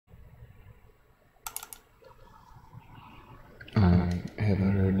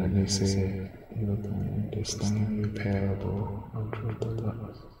they say the Stanley parable of the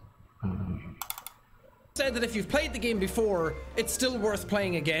lost. Said that if you've played the game before, it's still worth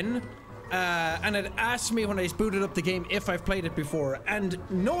playing again. And it asked me when I booted up the game if I've played it before. And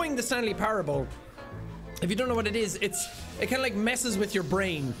knowing the Stanley Parable, if you don't know what it is, it kind of like messes with your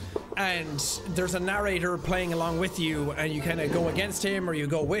brain. And there's a narrator playing along with you, and you kind of go against him or you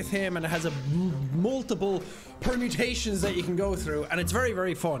go with him, and it has multiple permutations that you can go through, and it's very,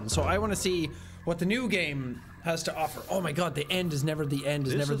 very fun. So I want to see what the new game has to offer. Oh my god, the end is never the end,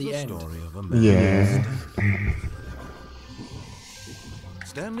 is never the end. Story of a man. Yeah.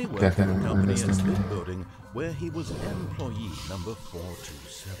 Stanley worked in a company in Smith Building where he was employee number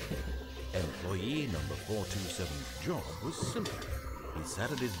 427. Employee number 427's job was simple. He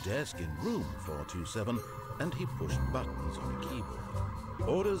sat at his desk in room 427 and he pushed buttons on a keyboard.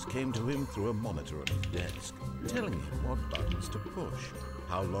 Orders came to him through a monitor on his desk, telling him what buttons to push,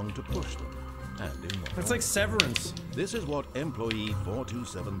 how long to push them, and in what It's like Severance. This is what employee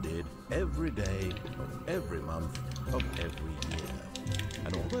 427 did every day of every month of every year.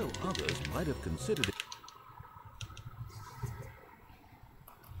 And although others might have considered it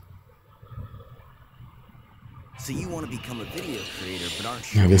So you want to become a video creator, but aren't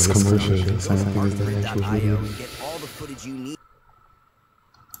sure Yeah, this where to start? commercial Go is to something that they actually artgrid.io do. and get all the footage you need.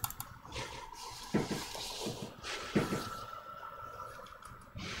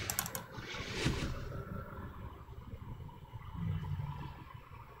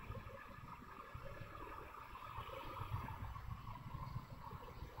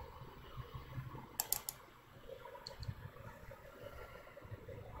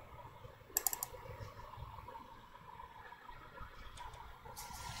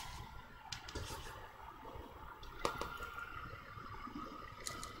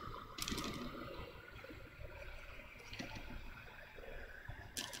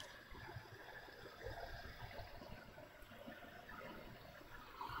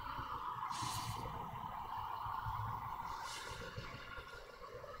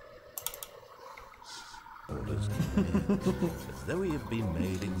 orders came in, as though he had been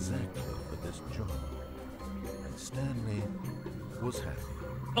made exactly for this job. And Stanley was happy.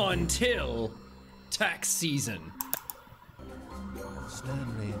 Until tax season. And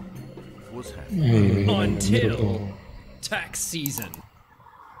Stanley was happy. Until tax season.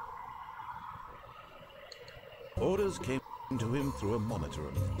 Orders came to him through a monitor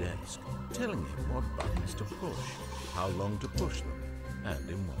on his desk, telling him what buttons to push, how long to push them, and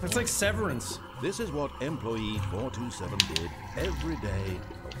in what It's like Severance. This is what employee 427 did every day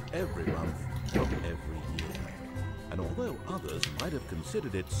of every month of every year. And although others might have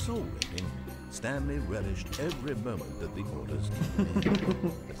considered it soul-winning, Stanley relished every moment that the orders came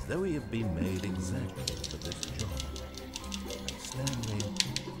in, as though he had been made exactly for this job. And Stanley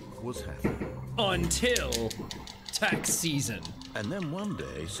was happy. Until tax season. And then one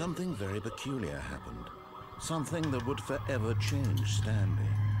day, something very peculiar happened. Something that would forever change Stanley.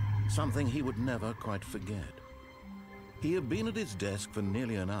 Something he would never quite forget. He had been at his desk for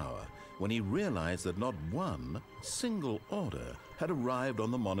nearly an hour when he realized that not one single order had arrived on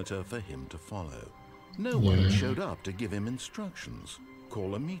the monitor for him to follow. No one had showed up to give him instructions,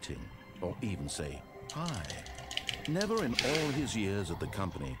 call a meeting, or even say hi. Never in all his years at the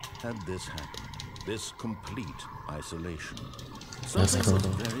company had this happened. This complete isolation. Something was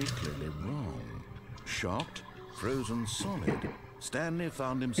very clearly wrong. Shocked, frozen solid, Stanley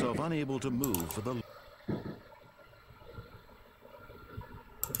found himself unable to move for the...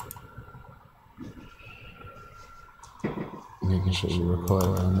 Making sure you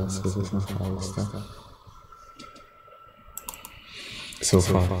record on this because it's not file stuff. So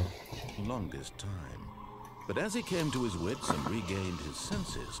far. longest time. But as he came to his wits and regained his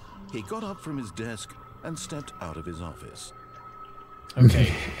senses, he got up from his desk and stepped out of his office.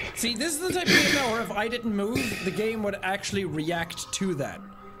 Okay. See, this is the type of game now where if I didn't move, the game would actually react to that.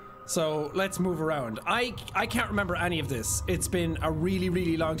 So let's move around. I can't remember any of this. It's been a really,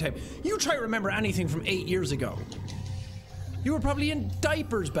 really long time. You try to remember anything from 8 years ago. You were probably in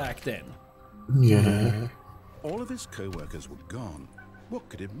diapers back then. Yeah. All of his co-workers were gone. What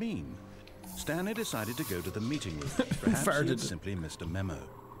could it mean? Stanley decided to go to the meeting room. Perhaps he had simply missed a memo.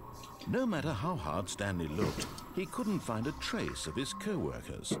 No matter how hard Stanley looked, he couldn't find a trace of his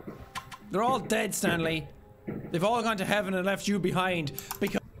co-workers. They're all dead, Stanley. They've all gone to heaven and left you behind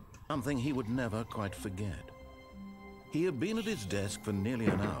because... Something he would never quite forget. He had been at his desk for nearly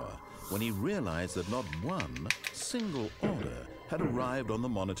an hour when he realized that not one single order had arrived on the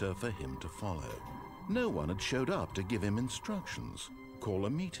monitor for him to follow. No one had showed up to give him instructions, call a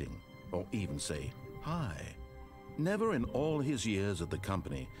meeting, or even say hi. Never in all his years at the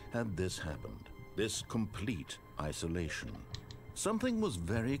company had this happened. This complete isolation. Something was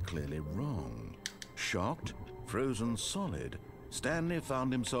very clearly wrong. Shocked, frozen solid, Stanley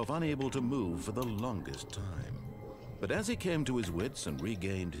found himself unable to move for the longest time. But as he came to his wits and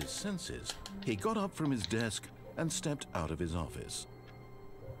regained his senses, he got up from his desk and stepped out of his office.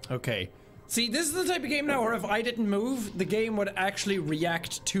 Okay. See, this is the type of game now where if I didn't move, the game would actually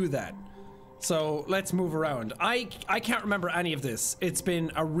react to that. So let's move around. I can't remember any of this. It's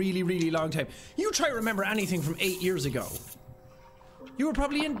been a really, really long time. You try to remember anything from 8 years ago. You were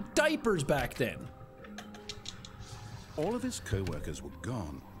probably in diapers back then. All of his co-workers were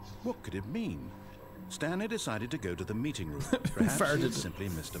gone. What could it mean? Stanley decided to go to the meeting room. Perhaps he had simply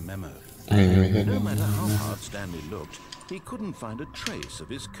missed a memo. No matter how hard Stanley looked, he couldn't find a trace of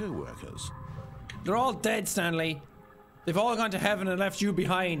his co-workers. They're all dead, Stanley. They've all gone to heaven and left you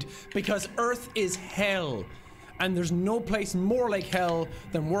behind because Earth is hell. And there's no place more like hell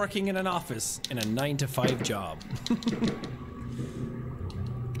than working in an office in a 9-to-5 job.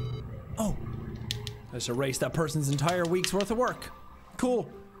 Oh. Let's erase that person's entire week's worth of work. Cool.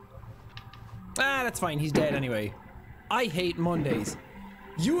 Ah, that's fine. He's dead anyway. I hate Mondays.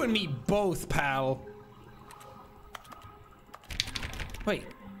 You and me both, pal. Wait.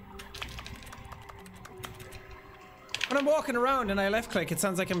 When I'm walking around and I left click, it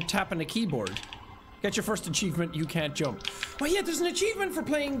sounds like I'm tapping a keyboard. Get your first achievement, you can't jump. Well, yeah, there's an achievement for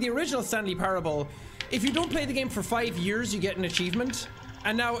playing the original Stanley Parable. If you don't play the game for 5 years, you get an achievement.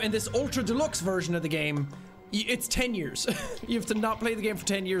 And now in this ultra deluxe version of the game, it's 10 years. You have to not play the game for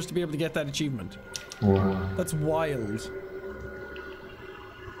 10 years to be able to get that achievement. Wow. That's wild.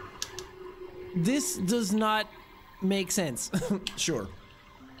 This does not make sense. Sure.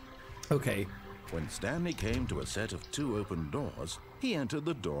 Okay. When Stanley came to a set of 2 open doors, he entered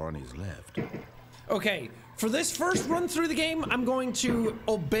the door on his left. Okay, for this first run through the game, I'm going to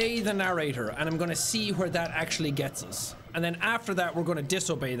obey the narrator, and I'm going to see where that actually gets us. And then after that, we're going to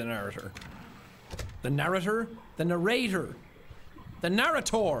disobey the narrator. The narrator? The narrator. The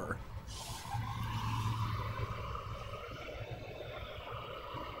narrator.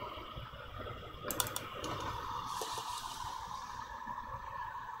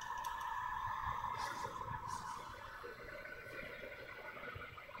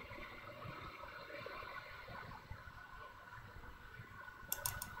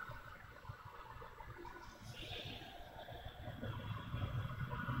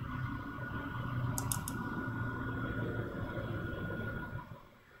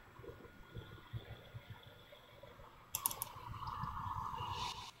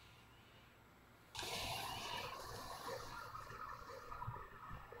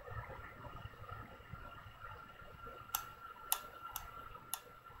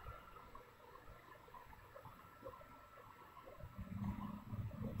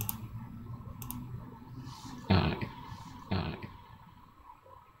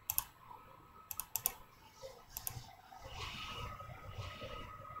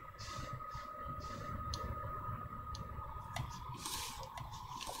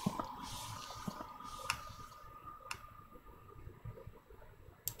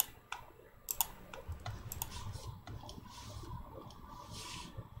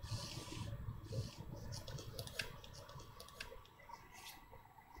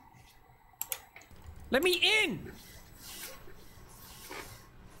 Let me in!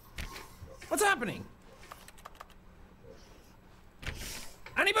 What's happening?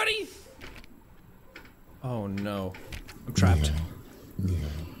 Anybody? Oh no. I'm trapped. Yeah.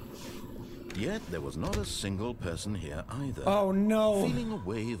 Yet there was not a single person here either. Oh no. Feeling a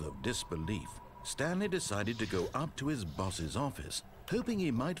wave of disbelief, Stanley decided to go up to his boss's office, hoping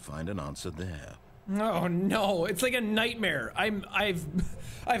he might find an answer there. Oh no, it's like a nightmare. I've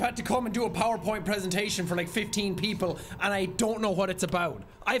had to come and do a PowerPoint presentation for like 15 people and I don't know what it's about.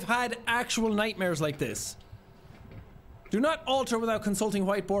 I've had actual nightmares like this. Do not alter without consulting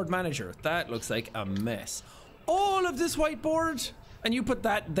whiteboard manager. That looks like a mess. All of this whiteboard and you put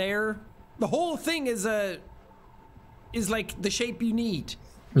that there. The whole thing is like the shape you need.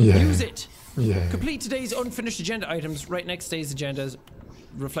 Yeah. Use it. Yeah. Complete today's unfinished agenda items. Right next to today's agendas.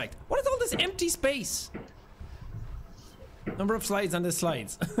 Reflect. What is all this empty space? Number of slides on this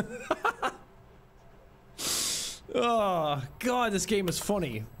slides. Oh god, this game is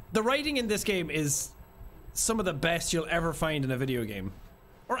funny. The writing in this game is some of the best you'll ever find in a video game.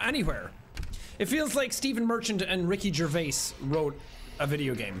 Or anywhere. It feels like Stephen Merchant and Ricky Gervais wrote a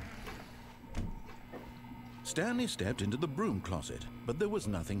video game. Stanley stepped into the broom closet, but there was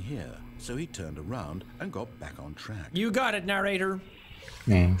nothing here, so he turned around and got back on track. You got it, narrator.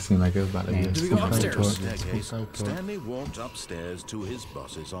 Man, seemed like it was about to be a Do we go upstairs? Staircase, Stanley walked upstairs to his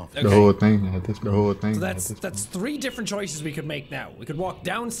boss's office. Okay. The whole thing at this. The whole thing. So that's 3 different choices we could make now. We could walk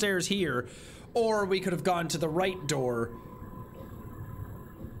downstairs here, or we could have gone to the right door,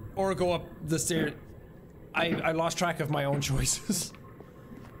 or go up the stairs. I lost track of my own choices.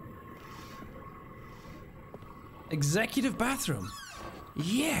 Executive bathroom.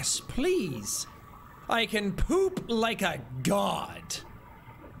 Yes, please. I can poop like a god.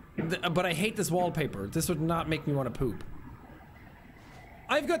 But I hate this wallpaper. This would not make me want to poop.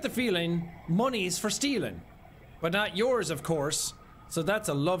 I've got the feeling money's for stealing. But not yours, of course. So that's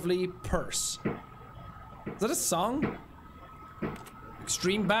a lovely purse. Is that a song?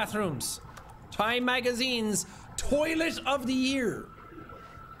 Extreme bathrooms. Time Magazine's Toilet of the Year.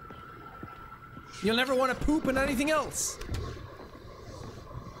 You'll never want to poop in anything else.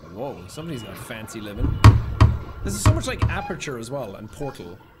 Whoa, somebody's got fancy living. This is so much like Aperture as well, and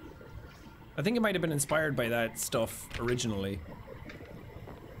Portal. I think it might have been inspired by that stuff originally.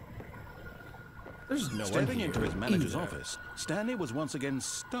 There's no one Stepping here into his manager's either. office, Stanley was once again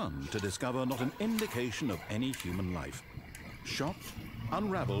stunned to discover not an indication of any human life. Shocked,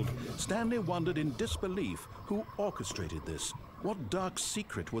 unraveled, Stanley wondered in disbelief who orchestrated this. What dark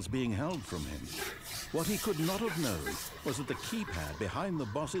secret was being held from him? What he could not have known was that the keypad behind the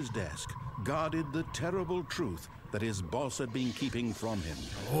boss's desk guarded the terrible truth that his boss had been keeping from him.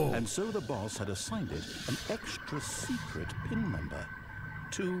 And so the boss had assigned it an extra secret PIN number.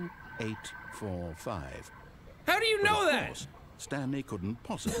 2845. How do you But know of that? course, Stanley couldn't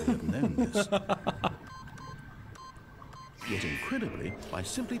possibly have known this. Yet incredibly, by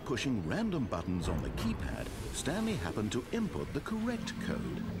simply pushing random buttons on the keypad, Stanley happened to input the correct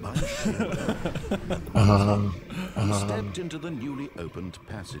code by sheer luck. He stepped into the newly opened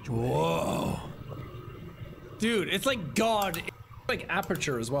passageway. Whoa. Dude, it's like God. It's like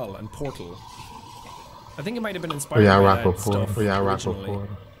Aperture as well, and Portal. I think it might have been Oh inspired yeah, by rock that before. stuff Oh yeah, rock originally. before.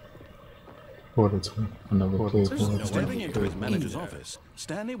 Portal 2. Another play. There's no Stepping into his manager's either. office,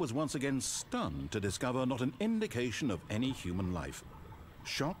 Stanley was once again stunned to discover not an indication of any human life.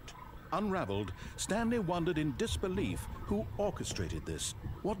 Shocked, unraveled, Stanley wondered in disbelief who orchestrated this.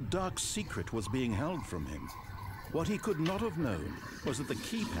 What dark secret was being held from him? What he could not have known was that the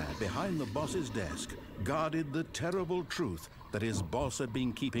keypad behind the boss's desk guarded the terrible truth that his boss had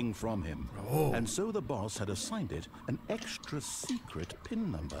been keeping from him. And so the boss had assigned it an extra secret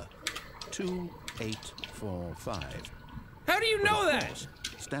PIN number. 2845. How do you But know of that? course,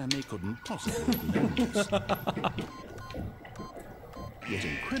 Stanley couldn't possibly have known this. Yet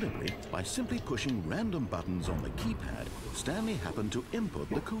incredibly, by simply pushing random buttons on the keypad, Stanley happened to input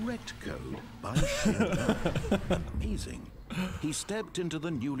the correct code by sheer luck. Amazing. He stepped into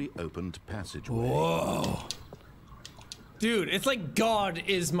the newly opened passageway. Whoa. Dude, it's like God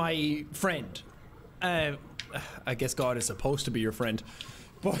is my friend. I guess God is supposed to be your friend.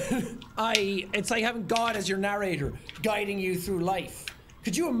 But it's like having God as your narrator, guiding you through life.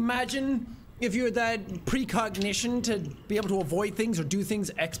 Could you imagine if you had that precognition to be able to avoid things or do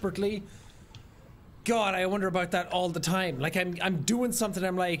things expertly? God, I wonder about that all the time. Like I'm doing something,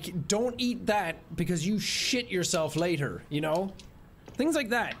 I'm like, don't eat that because you shit yourself later, you know? Things like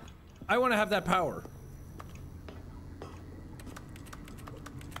that. I want to have that power.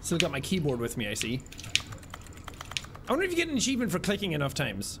 Still got my keyboard with me, I see. I wonder if you get an achievement for clicking enough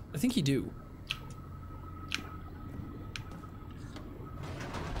times. I think you do.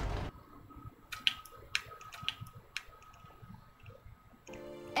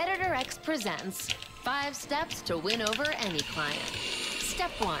 Editor X presents 5 steps to win over any client.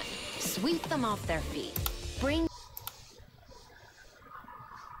 Step 1, sweep them off their feet. Bring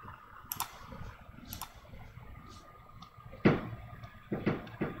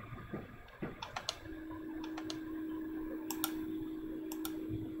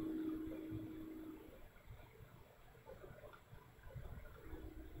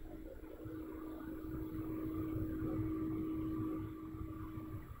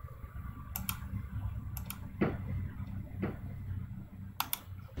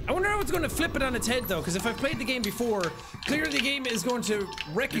I wonder how it's going to flip it on its head, though, because if I've played the game before, clearly the game is going to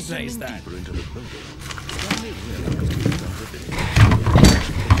recognize that. Deeper into the building, Stanley realized he felt a bit.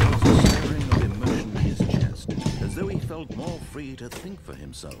 There was a stirring of emotion in his chest, as though he felt more free to think for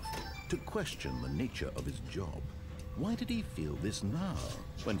himself, to question the nature of his job. Why did he feel this now,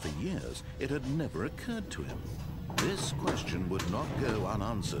 when for years it had never occurred to him? This question would not go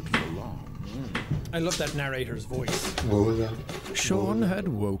unanswered for long. I love that narrator's voice. What was that? Sean had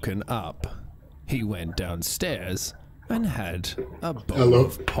woken up. He went downstairs and had a bowl Hello?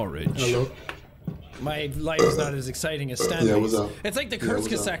 of porridge. Hello? My life is not as exciting as Stanley's. Yeah, what's up? It's like the Yeah, what's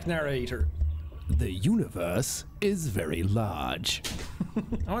Kurzgesagt narrator. The universe is very large.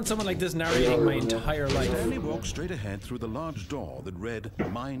 I want someone like this narrating my entire life. Stanley walked straight ahead through the large door that read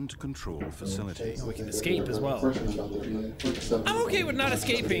Mind Control Facility. We can escape as well. I'm okay with not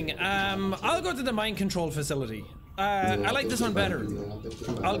escaping. I'll go to the mind control facility. I like this one better.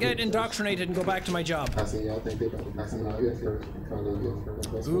 I'll get indoctrinated and go back to my job.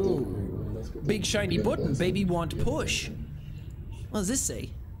 Ooh. Big shiny button, baby want push. What does this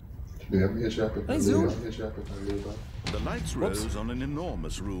say? Hey, Zoom. The lights rose on an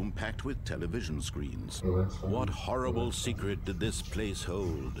enormous room packed with television screens. What horrible secret did this place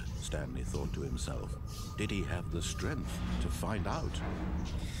hold? Stanley thought to himself. Did he have the strength to find out?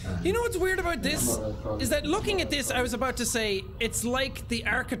 You know what's weird about this? Is that looking at this, I was about to say, it's like the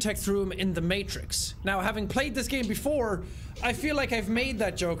architect's room in The Matrix. Now, having played this game before, I feel like I've made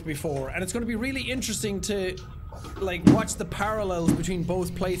that joke before, and it's going to be really interesting to like watch the parallels between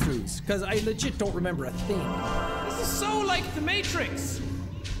both playthroughs, because I legit don't remember a thing. This is so like The Matrix.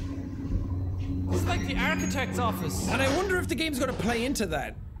 This is like the architect's office. And I wonder if the game's going to play into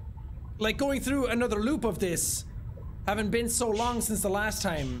that. Like going through another loop of this, having been so long since the last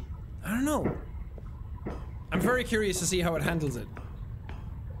time. I don't know. I'm very curious to see how it handles it.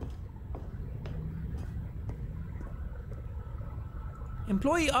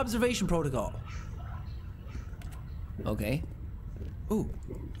 Employee observation protocol. Okay. Ooh.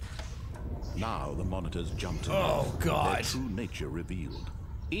 Now the monitors jumped to Oh, life, God. their true nature revealed.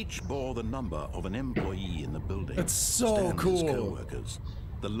 Each bore the number of an employee in the building. That's so Stanley's cool. co-workers.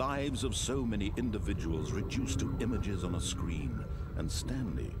 The lives of so many individuals reduced to images on a screen. And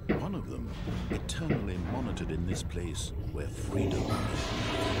Stanley, one of them, eternally monitored in this place where freedom.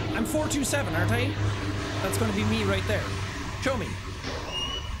 I'm 427, aren't I? That's gonna be me right there. Show me.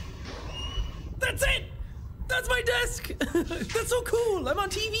 That's it! That's my desk! That's so cool! I'm on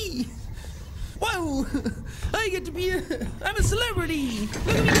TV! Wow! I get to be I'm a celebrity!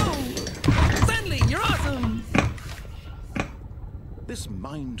 Look at me go! Stanley, you're awesome! This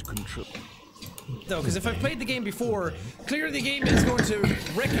mind control. No, because if I've played the game before, clearly the game is going to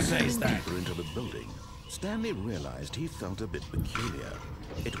recognize that. Deeper into the building, Stanley realized he felt a bit peculiar.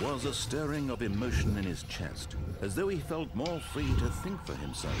 It was a stirring of emotion in his chest, as though he felt more free to think for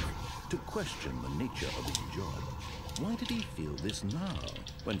himself, to question the nature of his job. Why did he feel this now,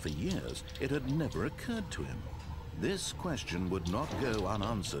 when for years it had never occurred to him? This question would not go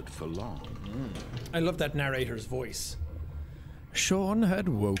unanswered for long. I love that narrator's voice. Sean had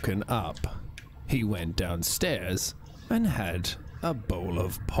woken up. He went downstairs and had a bowl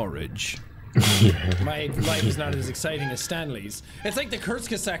of porridge. My life is not as exciting as Stanley's. It's like the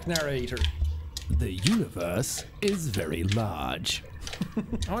Kurzgesagt narrator. The universe is very large.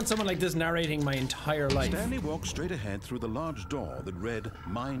 I want someone like this narrating my entire life. Stanley walked straight ahead through the large door that read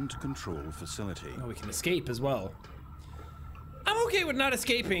Mind Control Facility. Oh, we can escape as well. I'm okay with not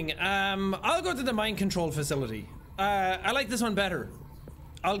escaping. I'll go to the mind control facility. I like this one better.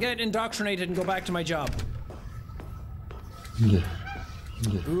 I'll get indoctrinated and go back to my job. Yeah.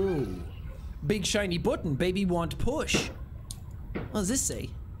 Ooh. Big shiny button, baby want push. What does this say?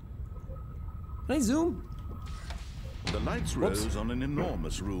 Can I zoom? The lights rose on an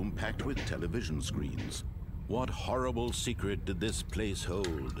enormous room packed with television screens. What horrible secret did this place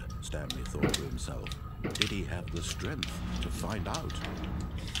hold? Stanley thought to himself. Did he have the strength to find out?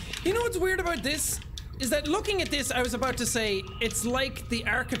 You know what's weird about this? Is that looking at this, I was about to say, it's like the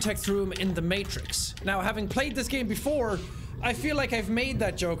architect's room in The Matrix. Now, having played this game before, I feel like I've made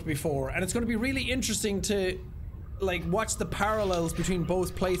that joke before, and it's going to be really interesting to like watch the parallels between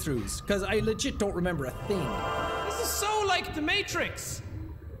both playthroughs, because I legit don't remember a thing. This is so like The Matrix.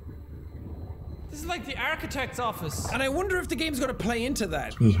 This is like the architect's office. And I wonder if the game's going to play into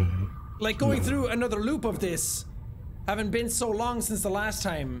that. Like going through another loop of this, having been so long since the last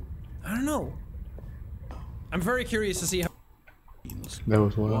time. I don't know. I'm very curious to see how. That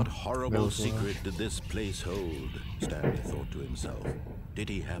was wild. What horrible secret did this place hold? Stanley thought to himself. Did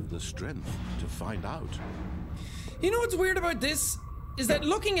he have the strength to find out? You know what's weird about this? Is that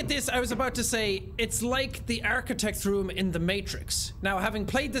looking at this, I was about to say, it's like the architect's room in The Matrix. Now, having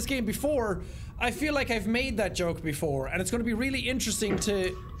played this game before, I feel like I've made that joke before, and it's going to be really interesting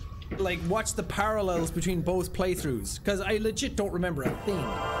to like watch the parallels between both playthroughs, because I legit don't remember a thing.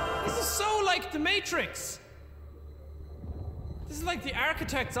 This is so like The Matrix. This is like the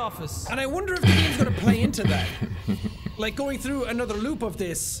architect's office. And I wonder if the game's going to play into that. Like going through another loop of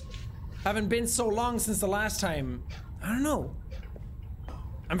this, having been so long since the last time. I don't know.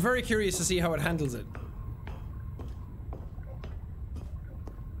 I'm very curious to see how it handles it.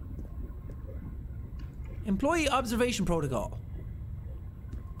 Employee observation protocol.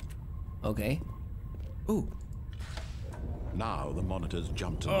 Okay. Ooh. Now the monitors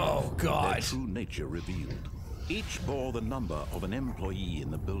jumped to Oh, life, God. their true nature revealed. Each bore the number of an employee in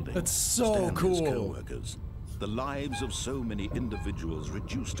the building. That's so Stanley's cool. co-workers. The lives of so many individuals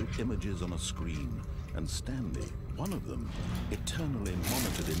reduced to images on a screen. And Stanley, one of them, eternally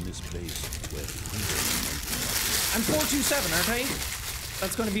monitored in this place where freedom. I'm 427, aren't I?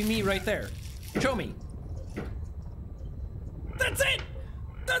 That's going to be me right there. Show me. That's it!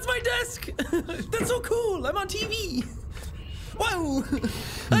 That's my desk! That's so cool! I'm on TV! Wow!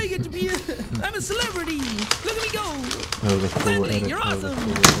 I get to be I'm a celebrity! Look at me go! That was a cool Stanley, edit. you're That was a awesome!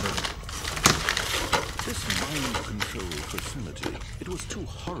 cool edit. This mind control facility, it was too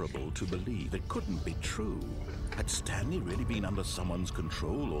horrible to believe. It couldn't be true. Had Stanley really been under someone's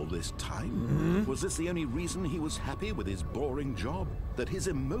control all this time? Was this the only reason he was happy with his boring job? That his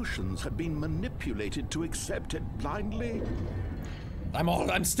emotions had been manipulated to accept it blindly?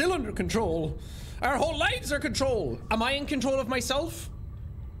 I'm still under control. Our whole lives are control. Am I in control of myself?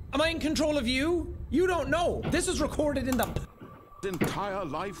 Am I in control of you? You don't know. This is recorded in the Entire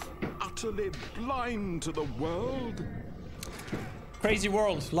life utterly blind to the world? crazy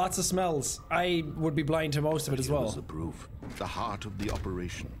world. Lots of smells. I would be blind to most of it as Here was well. the proof. The heart of the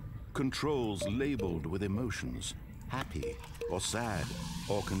operation. Controls labeled with emotions. Happy, or sad,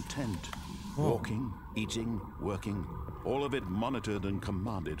 or content. Walking, eating, working. All of it monitored and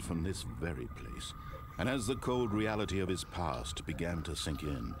commanded from this very place. And as the cold reality of his past began to sink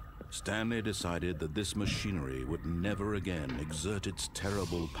in, Stanley decided that this machinery would never again exert its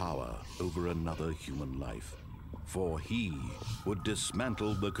terrible power over another human life. For he would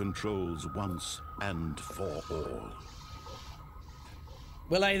dismantle the controls once and for all.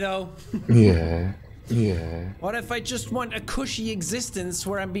 Will I though? Yeah. Yeah. What if I just want a cushy existence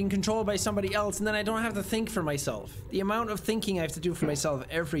where I'm being controlled by somebody else and then I don't have to think for myself? The amount of thinking I have to do for myself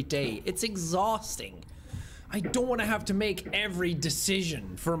every day, it's exhausting. I don't want to have to make every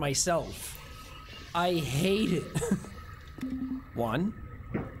decision for myself. I hate it. 1,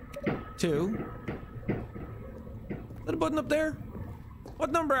 2. Little button up there?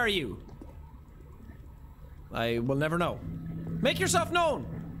 What number are you? I will never know. Make yourself known!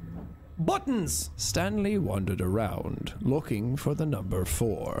 Buttons! Stanley wandered around, looking for the number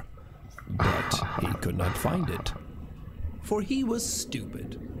 4, but he could not find it. For he was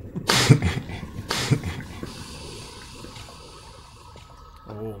stupid.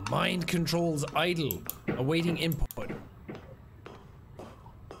 Oh, mind controls idle, awaiting input.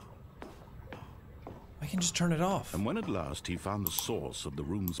 I can just turn it off. And when at last he found the source of the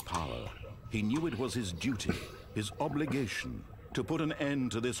room's power, he knew it was his duty, his obligation, to put an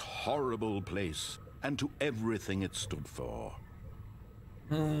end to this horrible place and to everything it stood for.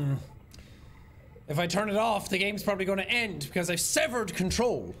 If I turn it off, the game's probably going to end because I've severed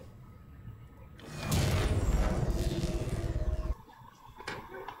control.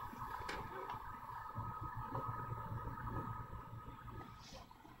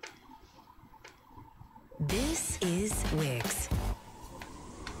 This is Wix.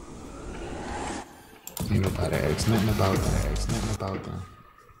 Ain't about that. It's nothing about that. It's nothing about that.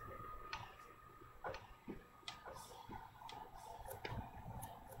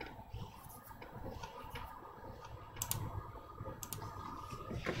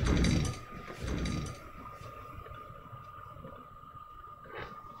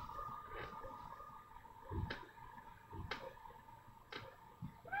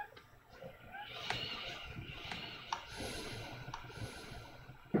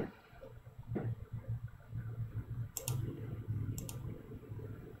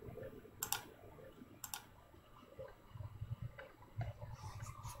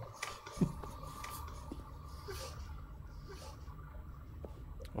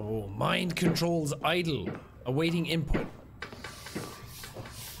 Oh, mind controls idle, awaiting input.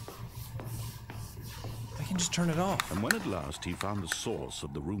 I can just turn it off. And when at last he found the source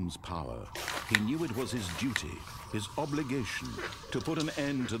of the room's power, he knew it was his duty, his obligation, to put an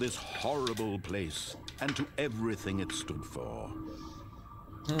end to this horrible place and to everything it stood for.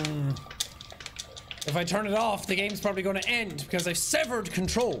 If I turn it off, the game's probably going to end because I've severed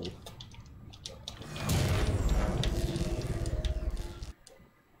control.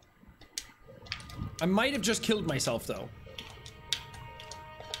 I might have just killed myself, though.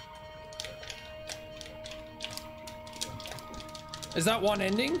 Is that one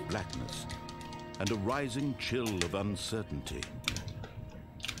ending? Blackness and a rising chill of uncertainty.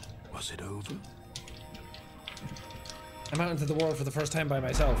 Was it over? I'm out into the world for the first time by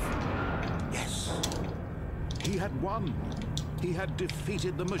myself. Yes. He had won. He had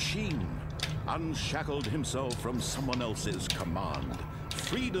defeated the machine. unshackled himself from someone else's command.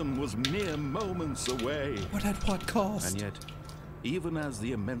 Freedom was mere moments away. But at what cost? And yet, even as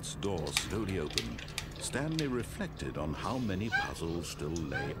the immense door slowly opened, Stanley reflected on how many puzzles still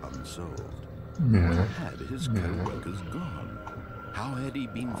lay unsolved. Where had his co-workers gone? How had he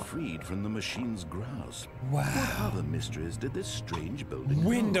been freed from the machine's grasp? Wow. What other mysteries did this strange building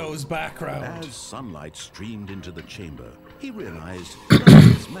Windows hold? background. As sunlight streamed into the chamber, he realized none of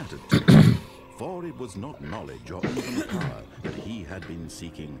this mattered to him, for it was not knowledge or even power that he had been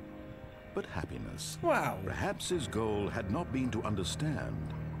seeking, but happiness. Wow. Perhaps his goal had not been to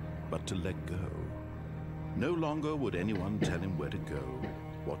understand, but to let go. No longer would anyone tell him where to go,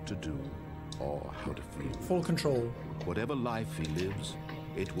 what to do, or how to feel. Full control. Whatever life he lives,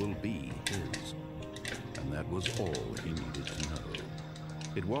 it will be his. And that was all he needed to know.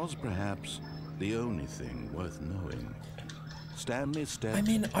 It was perhaps the only thing worth knowing. Stanley stepped I'm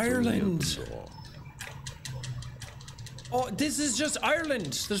in through the Ireland. open door. Oh, this is just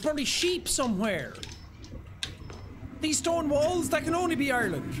Ireland. There's probably sheep somewhere. These stone walls, that can only be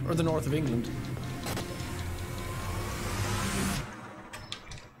Ireland. Or the north of England.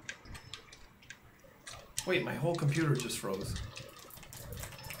 Wait, my whole computer just froze.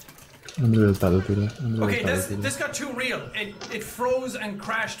 Okay, this got too real. It froze and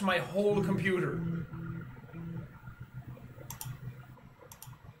crashed my whole computer.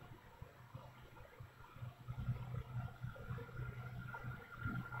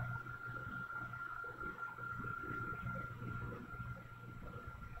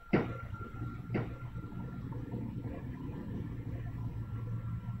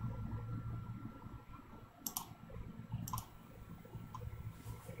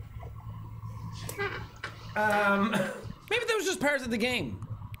 Maybe that was just part of the game.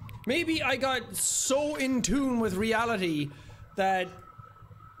 Maybe I got so in tune with reality that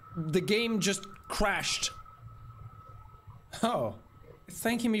the game just crashed. Oh, it's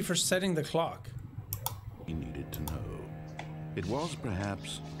thanking me for setting the clock. He needed to know. It was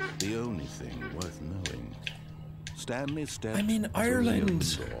perhaps the only thing worth knowing. Stanley stepped I'm in through the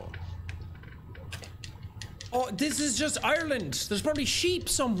Ireland. open door. Oh, this is just Ireland. There's probably sheep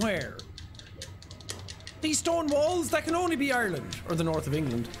somewhere. These stone walls, that can only be Ireland. Or the north of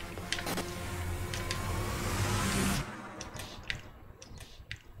England.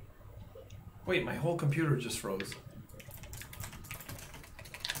 Wait, my whole computer just froze.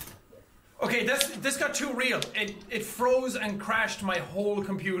 Okay, this got too real. It froze and crashed my whole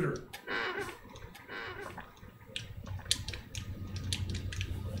computer.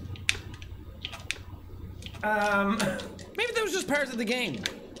 Maybe that was just part of the game.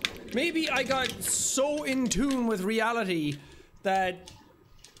 Maybe I got so in tune with reality that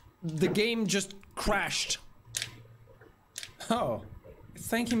the game just crashed. Oh, it's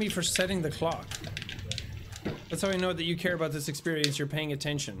thanking me for setting the clock. That's how I know that you care about this experience, you're paying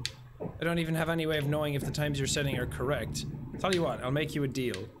attention. I don't even have any way of knowing if the times you're setting are correct. Tell you what, I'll make you a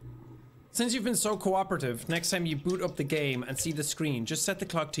deal. Since you've been so cooperative, next time you boot up the game and see the screen, just set the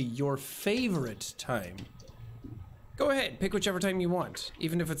clock to your favorite time. Go ahead, pick whichever time you want.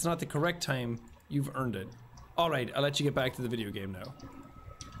 Even if it's not the correct time, you've earned it. Alright, I'll let you get back to the video game now.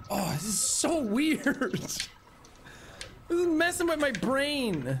 Oh, this is so weird. This is messing with my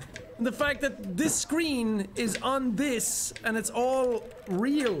brain. And the fact that this screen is on this and it's all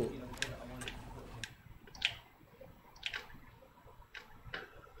real.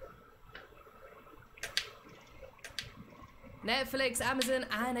 Netflix, Amazon,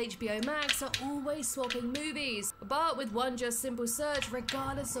 and HBO Max are always swapping movies, but with one just simple search,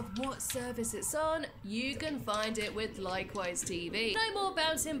 regardless of what service it's on, you can find it with Likewise TV. No more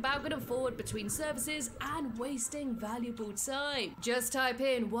bouncing backward and forward between services and wasting valuable time. Just type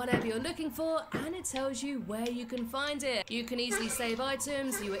in whatever you're looking for and it tells you where you can find it. You can easily save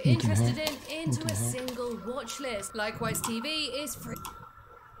items you are interested in into a single watch list. Likewise TV is free.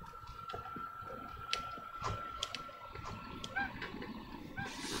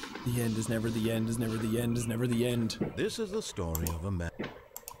 The end is never the end, is never the end, is never the end. This is the story of a man.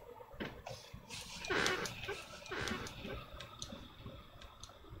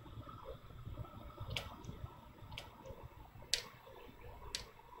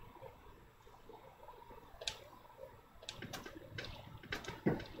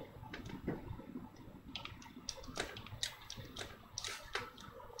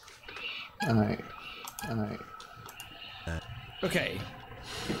 Okay.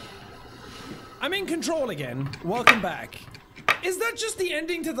 I'm in control again. Welcome back. Is that just the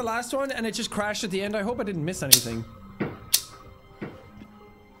ending to the last one and it just crashed at the end? I hope I didn't miss anything.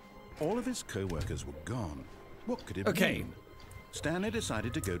 All of his co-workers were gone. What could it Okay. mean? Stanley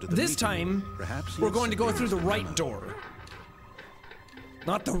decided to go to the This meeting time, room. Perhaps he we're had going to go something through the to right tell her. door.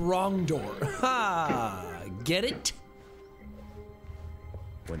 Not the wrong door. Ha! Get it?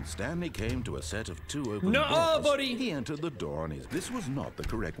 When Stanley came to a set of 2 open No, doors, buddy! he entered the door on his... This was not the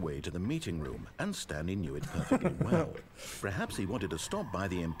correct way to the meeting room, and Stanley knew it perfectly well. Perhaps he wanted to stop by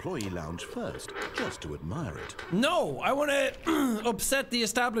the employee lounge first, just to admire it. No, I want to upset the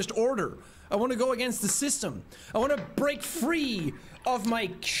established order. I want to go against the system. I want to break free of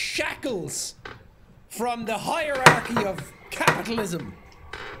my shackles from the hierarchy of capitalism.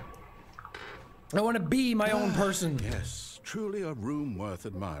 I want to be my own person. Yes, truly a room worth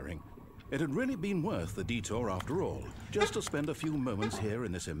admiring. It had really been worth the detour after all, just to spend a few moments here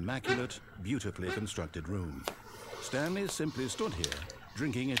in this immaculate, beautifully constructed room. Stanley simply stood here,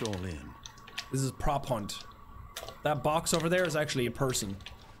 drinking it all in. This is prop hunt. That box over there is actually a person.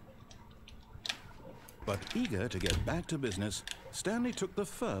 But eager to get back to business, Stanley took the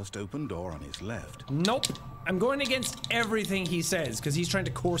first open door on his left. Nope. I'm going against everything he says because he's trying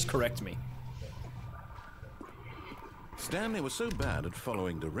to course correct me. Stanley was so bad at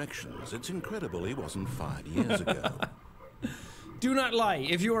following directions, it's incredible he wasn't fired years ago. Do not lie.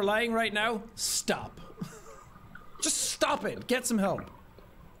 If you are lying right now, stop. Just stop it. Get some help.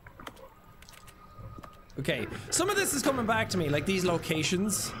 Okay, some of this is coming back to me, like these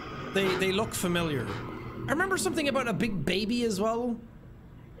locations. They look familiar. I remember something about a big baby as well.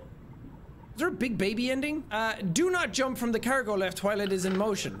 Is there a big baby ending? Do not jump from the cargo lift while it is in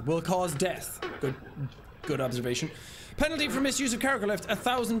motion. Will cause death. Good observation. Penalty for misuse of cargo lift,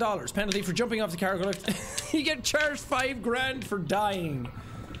 $1,000. Penalty for jumping off the cargo lift. You get charged $5 grand for dying.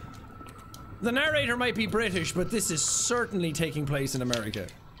 The narrator might be British, but this is certainly taking place in America.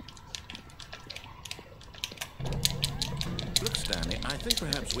 Look, Stanley, I think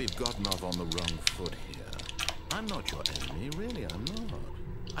perhaps we've gotten off on the wrong foot here. I'm not your enemy, really, I'm not.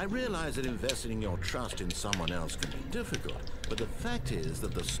 I realize that investing your trust in someone else can be difficult, but the fact is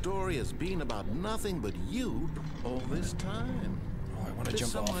that the story has been about nothing but you all this time. Oh, I want to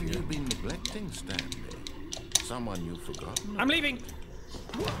There's jump off someone here. you've been neglecting, Stanley. Someone you've forgotten. I'm leaving.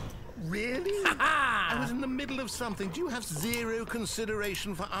 What? Really? I was in the middle of something. Do you have zero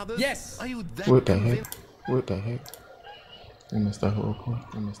consideration for others? Yes. Are you that What the heck? convinced? What the heck? We missed that whole point.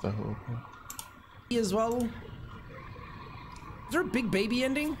 We missed that whole point. As well. Is there a big baby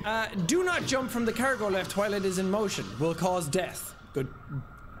ending? Do not jump from the cargo lift while it is in motion. Will cause death.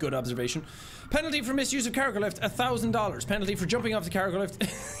 Good observation. Penalty for misuse of cargo lift, $1,000. Penalty for jumping off the cargo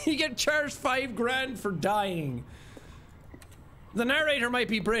lift. You get charged $5 grand for dying. The narrator might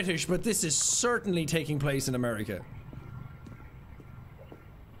be British, but this is certainly taking place in America.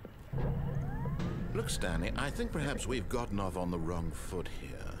 Look, Stanley, I think perhaps we've gotten off on the wrong foot here.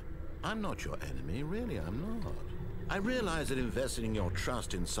 I'm not your enemy, really, I'm not. I realize that investing your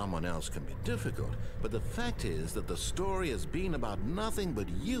trust in someone else can be difficult, but the fact is that the story has been about nothing but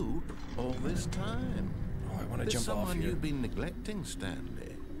you all this time. Oh, I want to There's jump off someone here. you've been neglecting,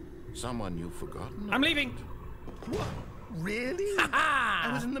 Stanley. Someone you've forgotten. I'm leaving. What? Really?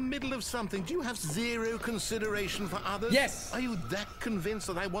 I was in the middle of something. Do you have zero consideration for others? Yes. Are you that convinced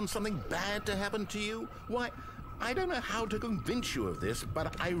that I want something bad to happen to you? Why, I don't know how to convince you of this,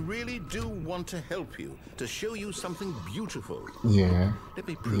 but I really do want to help you, to show you something beautiful. Yeah. Let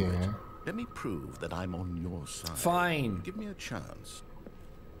me prove it. Yeah. Let me prove that I'm on your side. Fine. Give me a chance.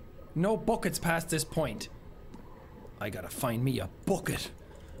 No buckets past this point. I gotta find me a bucket.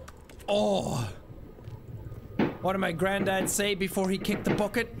 Oh. What did my granddad say before he kicked the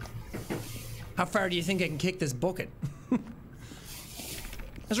bucket? How far do you think I can kick this bucket?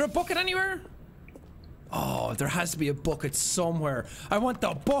 Is there a bucket anywhere? Oh, there has to be a bucket somewhere. I want the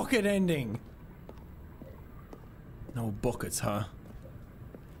bucket ending. No buckets, huh?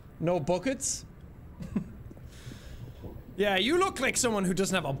 No buckets? Yeah, you look like someone who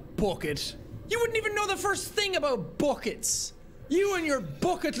doesn't have a bucket. You wouldn't even know the first thing about buckets. You and your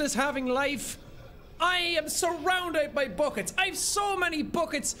bucketless having life. I am surrounded by buckets. I have so many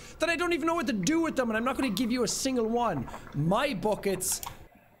buckets that I don't even know what to do with them, and I'm not going to give you a single one. My buckets.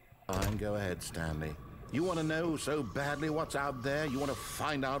 Fine, go ahead, Stanley. You want to know so badly what's out there? You want to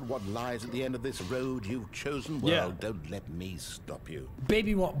find out what lies at the end of this road you've chosen? Well, Yeah. don't let me stop you.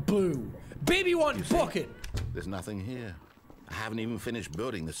 Baby want blue. Baby want see? bucket. There's nothing here. I haven't even finished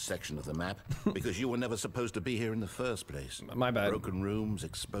building this section of the map because you were never supposed to be here in the first place. My bad. Broken rooms,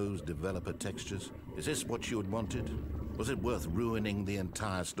 exposed developer textures. Is this what you had wanted? Was it worth ruining the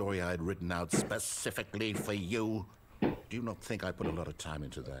entire story I had written out specifically for you? Do you not think I put a lot of time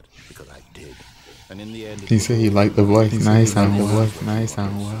into that? Because I did. And in the end... He said he liked the voice. Nice sound, the voice. Nice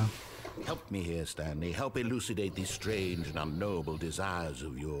sound, wow. Help me here, Stanley. Help elucidate these strange and unknowable desires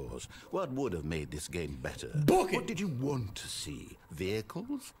of yours. What would have made this game better? Book it! What did you want to see?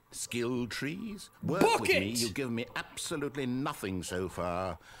 Vehicles? Skill trees? Work Book with it! me. You've given me absolutely nothing so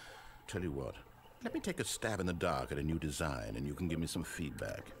far. Tell you what, let me take a stab in the dark at a new design and you can give me some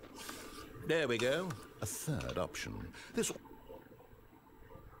feedback. There we go. A third option. This...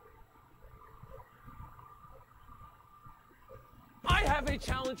 I have a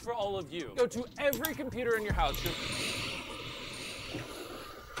challenge for all of you. Go to every computer in your house.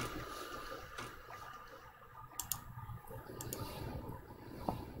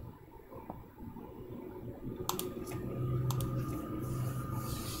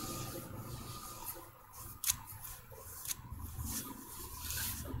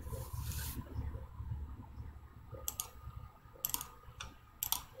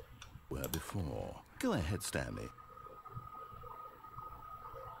 Were before. Go ahead, Stanley.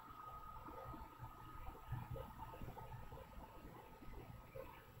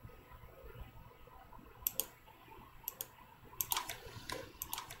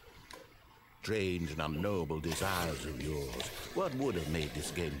 Strange and unknowable desires of yours. What would have made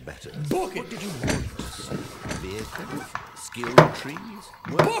this game better? Book it! What did you want to see? Vehicles? Skill trees?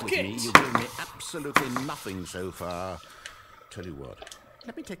 Work Book with it! me. You've given me absolutely nothing so far. Tell you what,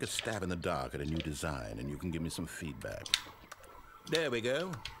 let me take a stab in the dark at a new design and you can give me some feedback. There we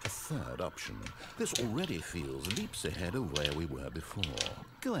go. A third option. This already feels leaps ahead of where we were before.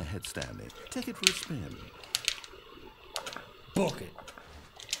 Go ahead, Stanley. Take it for a spin. Book it.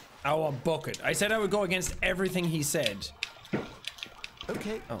 I want book it. I said I would go against everything he said.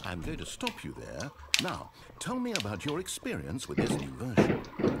 Okay, I'm going to stop you there. Now, tell me about your experience with this new version.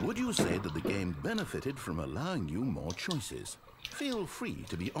 Would you say that the game benefited from allowing you more choices? Feel free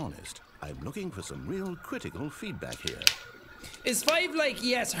to be honest. I'm looking for some real critical feedback here. Is 5 like,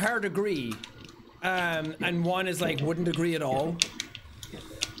 yes, hard agree, and 1 is like, wouldn't agree at all?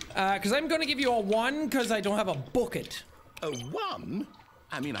 Because I'm going to give you a 1 because I don't have a bucket. A 1?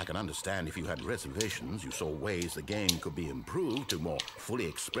 I mean, I can understand if you had reservations, you saw ways the game could be improved to more fully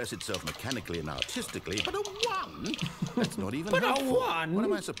express itself mechanically and artistically, but a 1? That's not even But helpful. a 1? What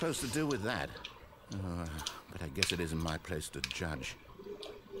am I supposed to do with that? But I guess it isn't my place to judge.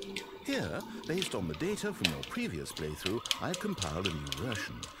 Here, based on the data from your previous playthrough, I've compiled a new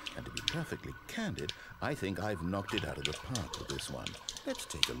version. And to be perfectly candid, I think I've knocked it out of the park with this one. Let's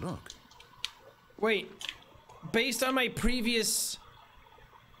take a look. Wait, based on my previous,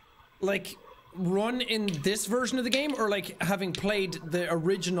 like, run in this version of the game, or like having played the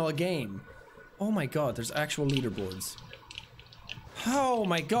original game? Oh my god, there's actual leaderboards. Oh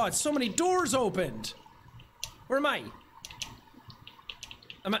my god, so many doors opened! Where am I?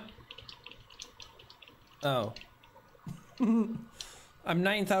 Am I? Oh. I'm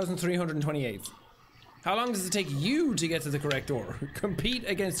 9,328. How long does it take you to get to the correct door? Compete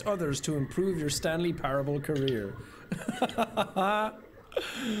against others to improve your Stanley Parable career.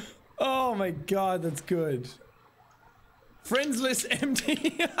 Oh my god, that's good. Friends list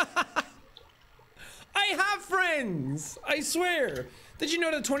empty. I have friends! I swear! Did you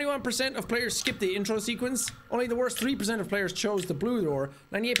know that 21% of players skipped the intro sequence? Only the worst 3% of players chose the blue door.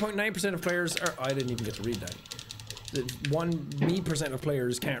 98.9% of players are... I didn't even get to read that. The 1% of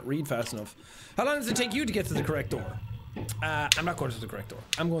players can't read fast enough. How long does it take you to get to the correct door? I'm not going to the correct door.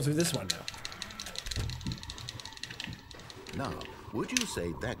 I'm going through this one now. Now, would you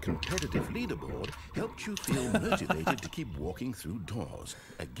say that competitive leaderboard helped you feel motivated to keep walking through doors?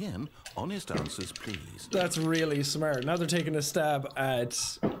 Again, honest answers, please. That's really smart. Now they're taking a stab at,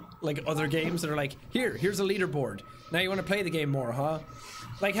 like, other games that are like, here's a leaderboard. Now you want to play the game more, huh?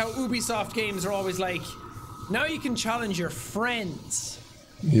 Like how Ubisoft games are always like, now you can challenge your friends.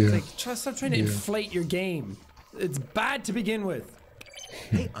 Yeah. It's like, stop trying to inflate your game. It's bad to begin with.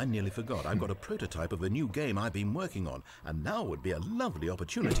 Hey, I nearly forgot. I've got a prototype of a new game I've been working on, and now would be a lovely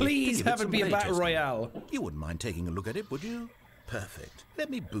opportunity. Please to give have it some be a battle playtesting. royale. You wouldn't mind taking a look at it, would you? Perfect. Let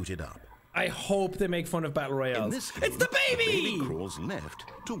me boot it up. I hope they make fun of battle royales. In this game, It's the baby! The baby crawls left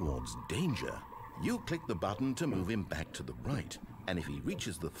towards danger. You click the button to move him back to the right, and if he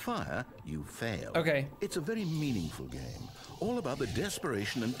reaches the fire, you fail. Okay. It's a very meaningful game, all about the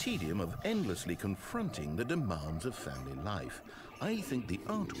desperation and tedium of endlessly confronting the demands of family life. I think the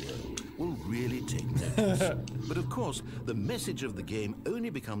art world will really take notice. But of course, the message of the game only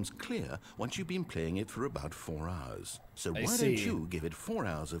becomes clear once you've been playing it for about 4 hours. So why don't you give it 4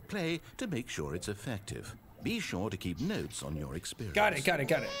 hours of play to make sure it's effective? Be sure to keep notes on your experience. Got it.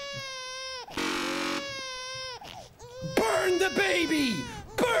 Burn the baby!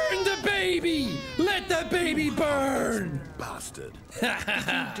 Burn the baby! Let the baby burn! Bastard. Did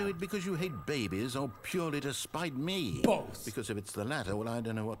you do it because you hate babies or purely to spite me? Both. Because if it's the latter, well, I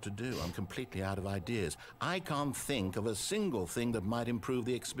don't know what to do. I'm completely out of ideas. I can't think of a single thing that might improve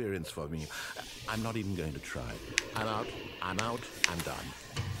the experience for me. I'm not even going to try. I'm out. I'm done.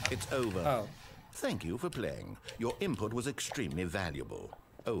 It's over. Oh. Thank you for playing. Your input was extremely valuable.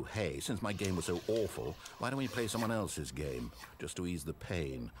 Oh, hey, since my game was so awful, why don't we play someone else's game? Just to ease the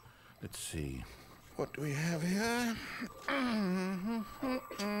pain. Let's see. What do we have here?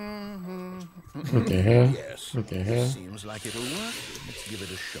 What the hell? Yes. What the hell? Seems like it'll work. Let's give it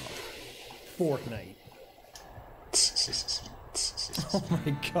a shot. Fortnite. Oh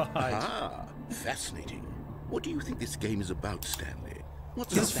my god. Ah, fascinating. What do you think this game is about, Stanley?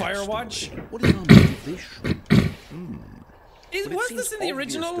 What's Is this the Firewatch? backstory? What is our motivation? But Was it this seems in the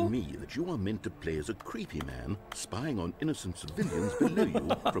obvious original? to me that you are meant to play as a creepy man spying on innocent civilians below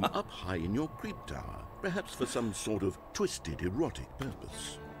you from up high in your creep tower, perhaps for some sort of twisted erotic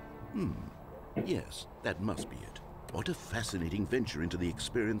purpose. Yes, that must be it. What a fascinating venture into the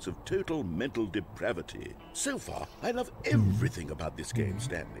experience of total mental depravity. So far, I love everything about this game,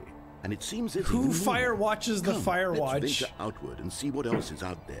 Stanley. And it seems there's Who even more. firewatches the Come, Firewatch? Let's venture outward and see what else is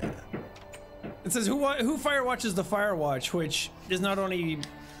out there. It says who firewatches the Firewatch, which is not only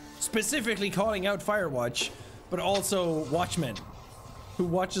specifically calling out Firewatch, but also Watchmen. Who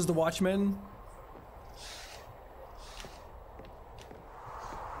watches the Watchmen?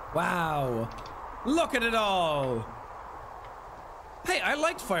 Wow. Look at it all. Hey, I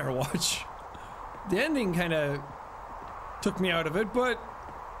liked Firewatch. The ending kind of took me out of it, but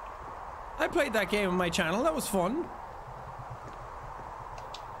I played that game on my channel. That was fun.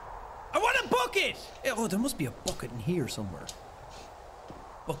 I want a bucket! Oh, there must be a bucket in here somewhere.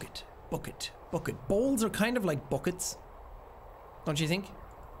 Bucket, bucket, bucket. Bowls are kind of like buckets. Don't you think?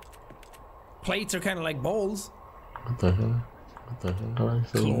 Plates are kind of like bowls. What the hell? What the hell?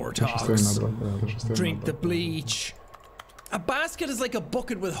 Chlorotox. Drink the bleach. A basket is like a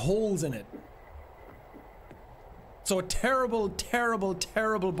bucket with holes in it. So a terrible, terrible,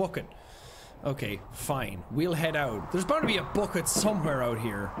 terrible bucket. Okay, fine. We'll head out. There's bound to be a bucket somewhere out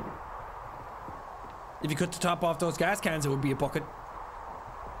here. If you cut the top off those gas cans, it would be a bucket.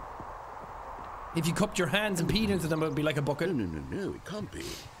 If you cupped your hands and peed into them, it would be like a bucket. No, it can't be.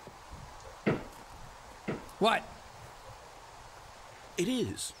 What? It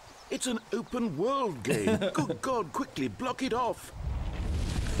is. It's an open world game. Good God, quickly block it off.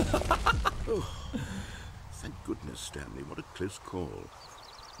 Oh, thank goodness, Stanley. What a close call.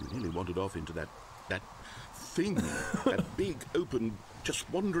 You nearly wandered off into that thing. That big, open, just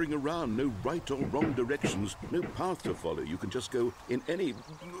wandering around. No right or wrong directions. No path to follow. You can just go in any...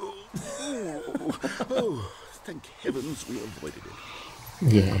 Oh, thank heavens we avoided it.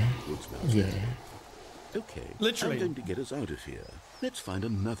 Yeah. Okay, Literally. I'm going to get us out of here. Let's find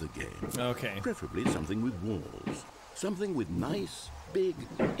another game. Okay. Preferably something with walls. Something with nice, big,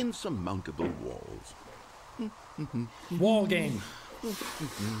 insurmountable walls. Wall game.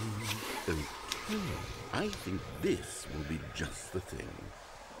 Okay. I think this will be just the thing.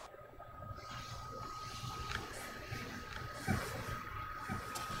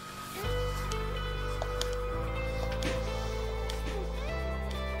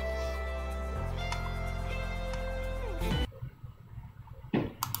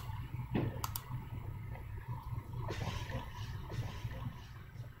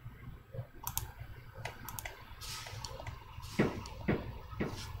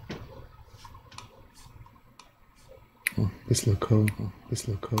 This look cool. This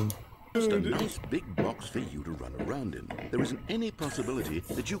look cool. Just a nice big box for you to run around in. There isn't any possibility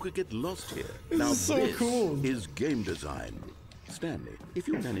that you could get lost here. Now is so cool. is game design. Stanley, if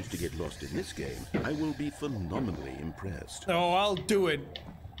you manage to get lost in this game, I will be phenomenally impressed. Oh, I'll do it.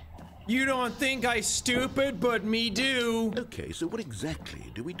 You don't think I stupid, but me do. Okay, so what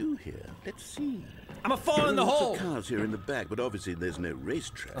exactly do we do here? Let's see. I'm a fall in the Lots hole. of cars here in the back, but obviously there's no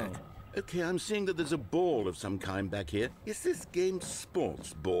racetrack. Okay, I'm seeing that there's a ball of some kind back here. Is this game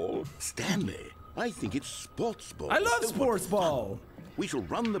sports ball? Stanley, I think it's sports ball. I love Oh, what sports fun. ball. We shall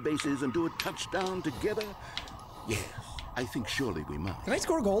run the bases and do a touchdown together. Yes, I think surely we must. Can I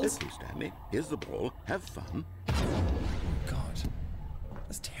score goals? Okay, Stanley, here's the ball. Have fun. God,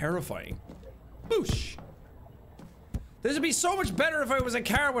 that's terrifying. Boosh. This would be so much better if I was a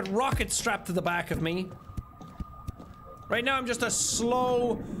car with rockets strapped to the back of me. Right now I'm just a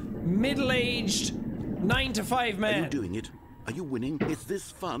slow, middle-aged 9-to-5 man. Are you doing it? Are you winning? Is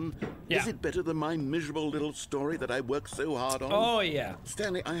this fun? Yeah. Is it better than my miserable little story that I worked so hard on? Oh yeah.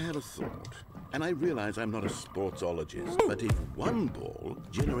 Stanley, I have a thought. And I realize I'm not a sportsologist, but if one ball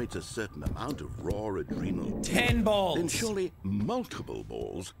generates a certain amount of raw adrenal... 10 balls! Then surely multiple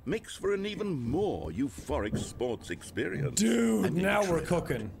balls makes for an even more euphoric sports experience. Dude, now we're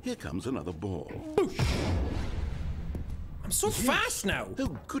cooking. Here comes another ball. Boosh. I'm so fast now.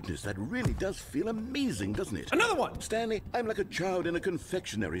 Oh goodness, that really does feel amazing, doesn't it? Another one. Stanley, I'm like a child in a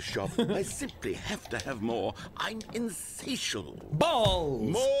confectionery shop. I simply have to have more. I'm insatiable. Balls.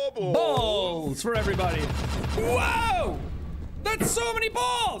 More balls. Balls for everybody. Whoa! That's so many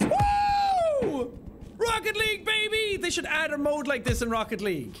balls. Woo! Rocket League, baby! They should add a mode like this in Rocket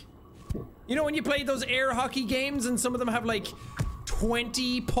League. You know when you play those air hockey games and some of them have like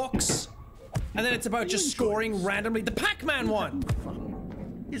 20 pucks? And then it's about just scoring randomly. The Pac-Man one!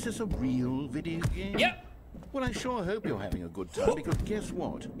 Is this a real video game? Yep. Well, I sure hope you're having a good time, because guess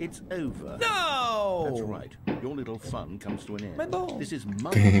what? It's over. No! That's right. Your little fun comes to an end. My ball. This is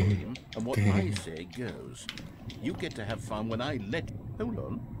my game, and what I say goes. You get to have fun when I let... Hold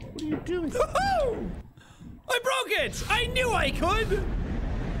on. What are you doing? I broke it! I knew I could!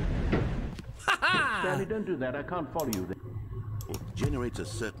 Ha-ha! Stanley, don't do that. I can't follow you there. Generates a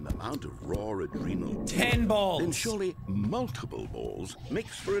certain amount of raw adrenal. 10 balls. Then surely multiple balls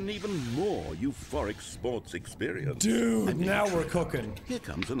makes for an even more euphoric sports experience. Dude, now we're cooking. Here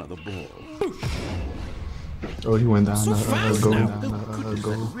comes another ball. Oh, he went down So fast goal. now.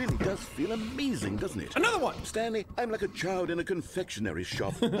 That really does feel amazing, doesn't it? Another one. Stanley, I'm like a child in a confectionery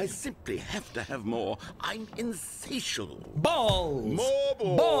shop. I simply have to have more. I'm insatiable. Balls. More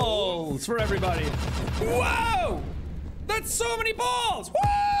balls. Balls for everybody. Whoa! That's so many balls!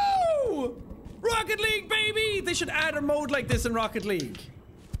 Woo! Rocket League, baby! They should add a mode like this in Rocket League.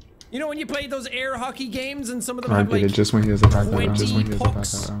 You know when you play those air hockey games and some of them I have did like it just when he was about to 20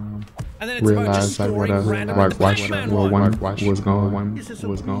 pucks. And then it's about just realize like scoring whatever randomly. The Pac-Man one. one was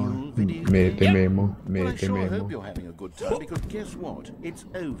gone. They made more. Well, I sure hope you're having a good time, because guess what? It's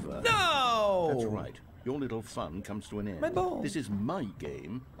over. No! That's right. Your little fun comes to an end. My ball. This is my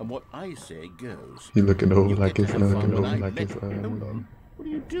game, and what I say goes. He looking over You like get it's to have fun when I like let- it's Hold on. What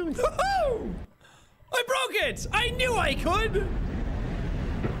are you doing? I broke it! I knew I could!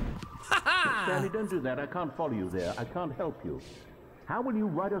 Ha-ha! Stanley, don't do that. I can't follow you there. I can't help you. How will you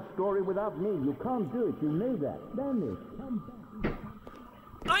write a story without me? You can't do it. You know that. Stanley, come back.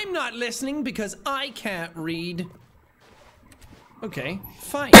 I'm not listening because I can't read. Okay,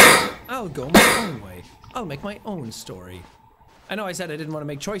 fine. I'll go my own way. I'll make my own story. I know I said I didn't want to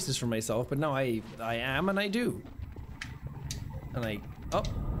make choices for myself, but now I am and I do. And oh.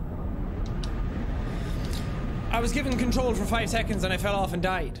 I was given control for 5 seconds and I fell off and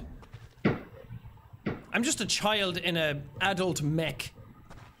died. I'm just a child in a adult mech.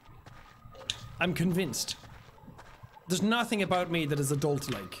 I'm convinced. There's nothing about me that is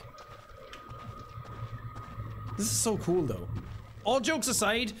adult-like. This is so cool though. All jokes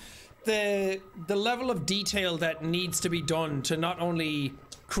aside, the level of detail that needs to be done to not only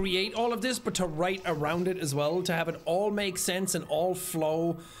create all of this, but to write around it as well, to have it all make sense and all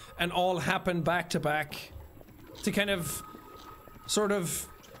flow and all happen back to back, to kind of sort of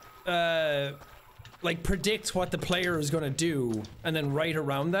like predict what the player is going to do and then write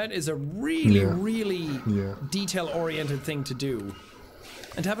around that is a really detail-oriented thing to do.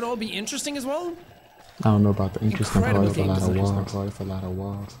 And to have it all be interesting as well. I don't know about the interesting part. It's a lot of Incredible walls. It's a lot of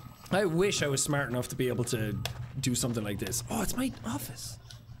walls. I wish I was smart enough to be able to do something like this. Oh, it's my office,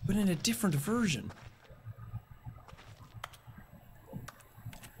 but in a different version.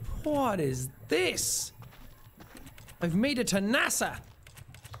 What is this? I've made it to NASA.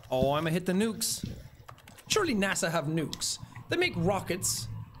 Oh, I'm gonna hit the nukes. Surely NASA have nukes. They make rockets,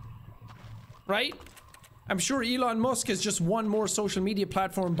 right? I'm sure Elon Musk is just one more social media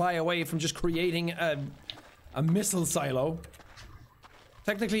platform buy away from just creating a missile silo.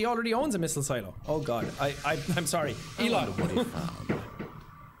 Technically, he already owns a missile silo. Oh God, I'm sorry, Elon. What he found.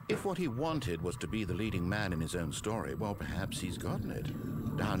 If what he wanted was to be the leading man in his own story, well, perhaps he's gotten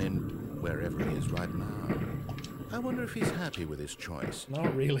it. Down in wherever he is right now. I wonder if he's happy with his choice.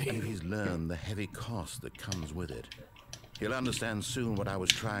 Not really. And if he's learned the heavy cost that comes with it. He'll understand soon what I was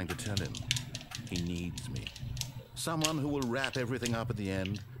trying to tell him. He needs me. Someone who will wrap everything up at the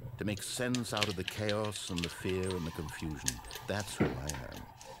end to make sense out of the chaos and the fear and the confusion. That's who I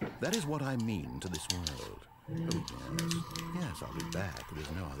am. That is what I mean to this world. Oh, yes. Yes, I'll be back.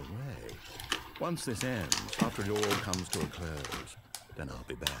 There's no other way. Once this ends, after it all comes to a close, then I'll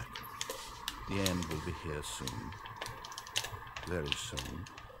be back. The end will be here soon. Very soon.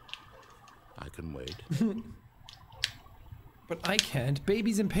 I can wait. But I can't.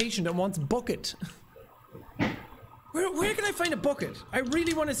 Baby's impatient and wants bucket. Where can I find a bucket? I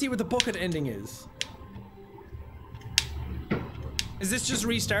really want to see what the bucket ending is. Is this just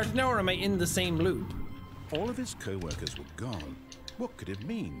restarted now, or am I in the same loop? All of his co-workers were gone. What could it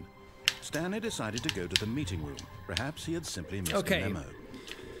mean? Stanley decided to go to the meeting room. Perhaps he had simply missed a memo.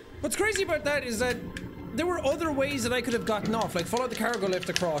 What's crazy about that is that there were other ways that I could have gotten off, like follow the cargo lift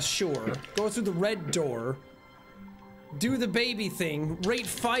across, sure, go through the red door, do the baby thing, rate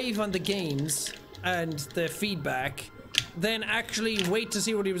 5 on the games and the feedback, then actually wait to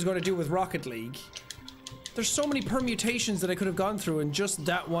see what he was going to do with Rocket League. There's so many permutations that I could have gone through in just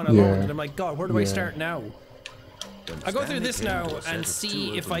that one alone, and I'm like, God, where do I start now? I'll go through this now and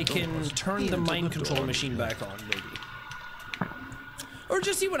see if I can turn the mind control machine back on, maybe. Or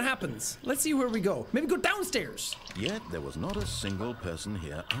just see what happens. Let's see where we go. Maybe go downstairs. Yet there was not a single person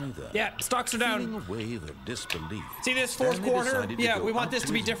here either. Yeah, stocks are down. Feeling a wave of disbelief. See this fourth quarter? Yeah, we want this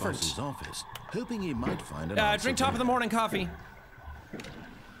to be different. Office, hoping he might find an drink top of the morning coffee.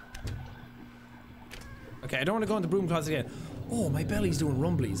 Okay, I don't want to go in the broom closet again. Oh, my belly's doing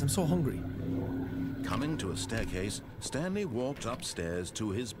rumblies. I'm so hungry. Coming to a staircase, Stanley walked upstairs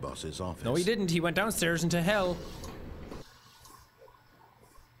to his boss's office. No, he didn't. He went downstairs into hell.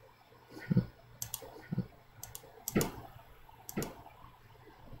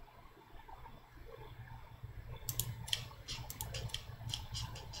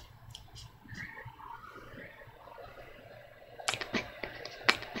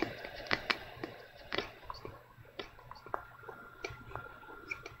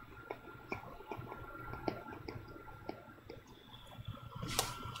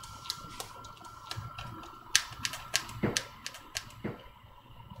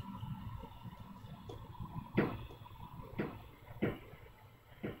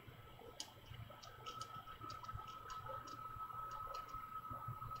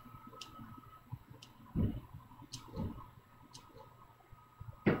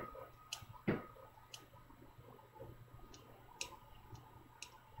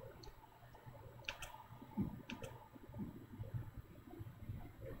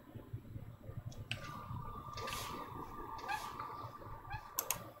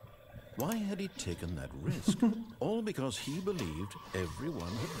 Why had he taken that risk? All because he believed everyone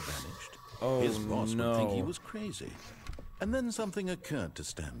had vanished. Oh, his boss would think he was crazy. And then something occurred to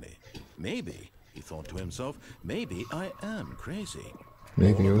Stanley. Maybe, he thought to himself, maybe I am crazy.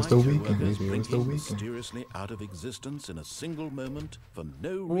 Maybe it was the weekend. Maybe it was the weekend. Mysteriously out of existence in a single moment for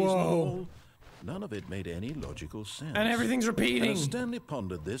no reason at all. None of it made any logical sense. And everything's repeating. And as Stanley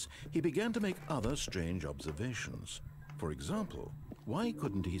pondered this, he began to make other strange observations. For example, why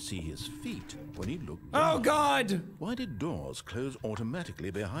couldn't he see his feet when he looked down? Oh, God! Why did doors close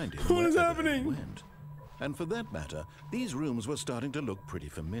automatically behind him? What is happening? He went? And for that matter, these rooms were starting to look pretty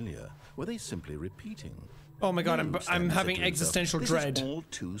familiar. Were they simply repeating? Oh my God, I'm having existential dread. This is all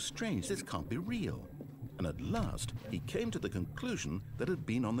too strange. This can't be real. And at last, he came to the conclusion that had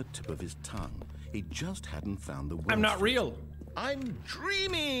been on the tip of his tongue. He just hadn't found the words. I'm not real. I'm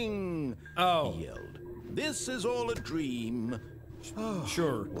dreaming! Oh. He yelled. This is all a dream. Oh,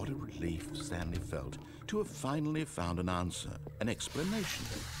 sure. What a relief Stanley felt to have finally found an answer, an explanation.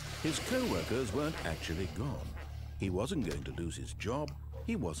 His co-workers weren't actually gone. He wasn't going to lose his job.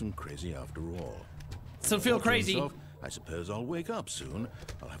 He wasn't crazy after all. Still feel crazy. Himself, I suppose I'll wake up soon.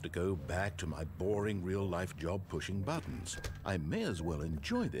 I'll have to go back to my boring real-life job pushing buttons. I may as well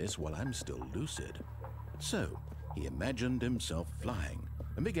enjoy this while I'm still lucid. So, he imagined himself flying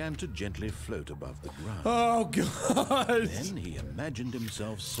and began to gently float above the ground. Oh, God! Then he imagined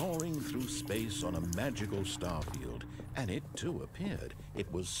himself soaring through space on a magical starfield, and it too appeared.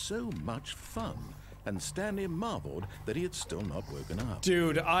 It was so much fun, and Stanley marveled that he had still not woken up.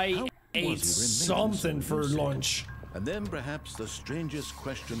 Dude, I ate something for lunch. And then perhaps the strangest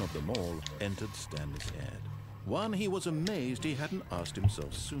question of them all entered Stanley's head. One he was amazed he hadn't asked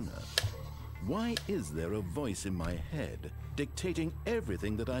himself sooner. Why is there a voice in my head dictating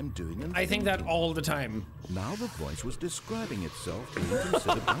everything that I'm doing and I think that all the time. Now the voice was describing itself being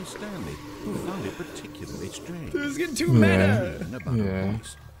considered by Stanley, who found it particularly strange. This is getting too meta. About a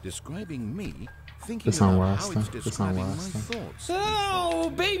voice describing me, thinking It's about on how it's describing my thoughts. Oh,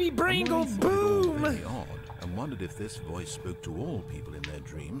 baby brain go boom! Very odd, and wondered if this voice spoke to all people in their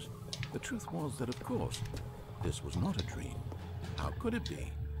dreams. The truth was that, of course, this was not a dream. How could it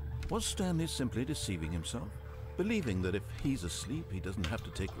be? Was Stanley simply deceiving himself? Believing that if he's asleep, he doesn't have to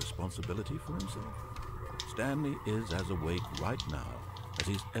take responsibility for himself? Stanley is as awake right now as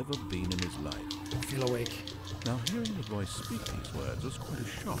he's ever been in his life. I feel awake. Now, hearing the voice speak these words was quite a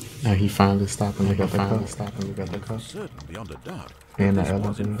shock. Now he finally stopped and looked at the cup. Certain beyond a doubt. And the This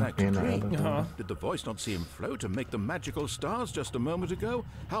was in elevator. fact a And the dream. elevator. Did the voice not see him float and make the magical stars just a moment ago?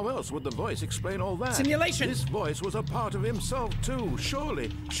 How else would the voice explain all that? Simulation. This voice was a part of himself too.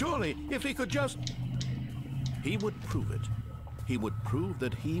 Surely, if he could just... He would prove it. He would prove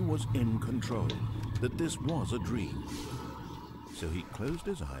that he was in control, that this was a dream. So he closed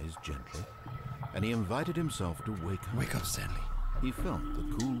his eyes gently, and he invited himself to wake up. Wake up, Stanley. He felt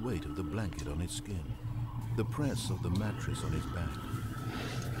the cool weight of the blanket on his skin, the press of the mattress on his back,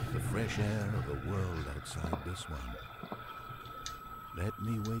 the fresh air of the world outside this one. Let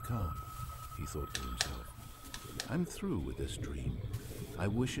me wake up, he thought to himself. I'm through with this dream. I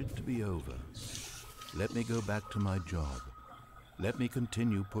wish it to be over. Let me go back to my job. Let me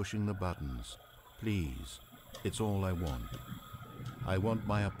continue pushing the buttons. Please, it's all I want. I want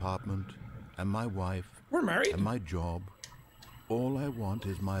my apartment, and my wife, We're married. and my job. All I want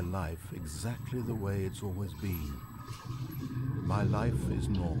is my life exactly the way it's always been. My life is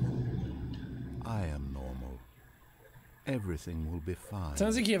normal. I am normal. Everything will be fine.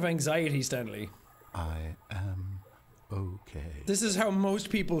 Sounds like you have anxiety, Stanley. I am okay. This is how most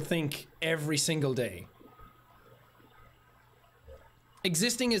people think every single day.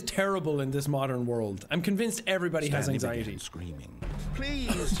 Existing is terrible in this modern world. I'm convinced everybody has Stanley anxiety. began screaming.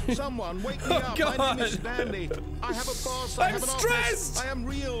 Please, someone, wake me up. God. My name is Stanley. I have a boss. I I'm have an stressed. office. I am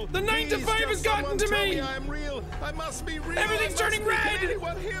real. The 9 to Please, 5 just has gotten someone to tell me. I am real. I must be real. Everything's I must turning be. red. Can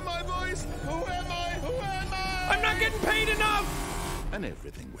anyone hear my voice? Who am I? Who am I? I'm not getting paid enough! And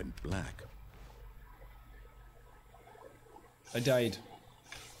everything went black. I died.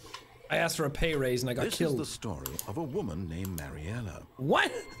 I asked for a pay raise and I got This killed. is the story of a woman named Mariella. What?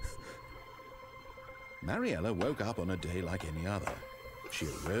 Mariella woke up on a day like any other. She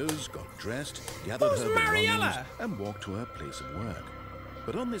arose, got dressed, gathered Who's her belongings, Mariella? and walked to her place of work.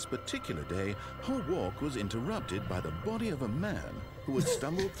 But on this particular day, her walk was interrupted by the body of a man who had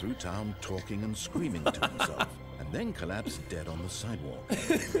stumbled through town talking and screaming to himself, and then collapsed dead on the sidewalk.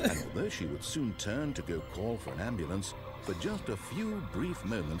 And although she would soon turn to go call for an ambulance, for just a few brief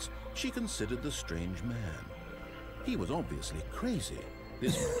moments, she considered the strange man. He was obviously crazy.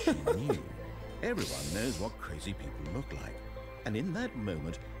 This much she knew. Everyone knows what crazy people look like. And in that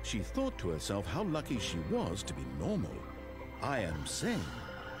moment, she thought to herself how lucky she was to be normal. I am sane.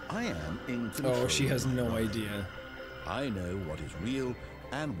 I am in control. Oh, she has no idea. I know what is real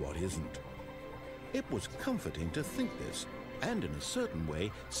and what isn't. It was comforting to think this, and in a certain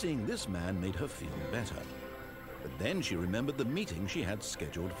way, seeing this man made her feel better. But then she remembered the meeting she had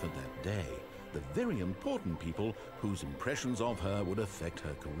scheduled for that day. The very important people whose impressions of her would affect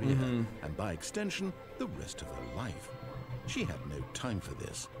her career, and by extension, the rest of her life. She had no time for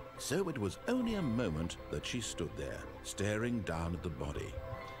this, so it was only a moment that she stood there, staring down at the body.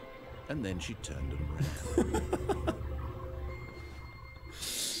 And then she turned and ran.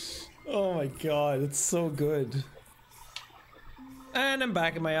 Oh my god, it's so good. And I'm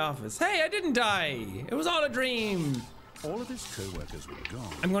back in my office. Hey, I didn't die! It was all a dream! All of his co-workers were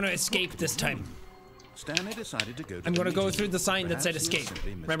gone. I'm gonna escape this time. Stanley decided to go to I'm the gonna go meeting. through the sign that said Perhaps he had escape.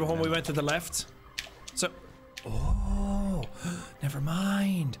 simply missed Remember when we the went to the left? So... Oh, never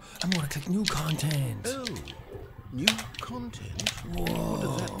mind. I'm gonna click new content. Oh, new content? Whoa. What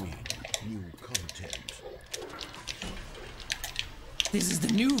does that mean, new content? This is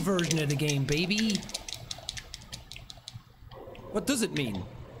the new version of the game, baby. What does it mean?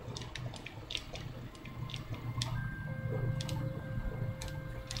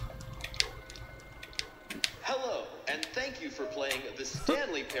 Hello, and thank you for playing the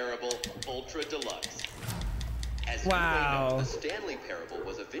Stanley Parable Ultra Deluxe. As you may know, the Stanley Parable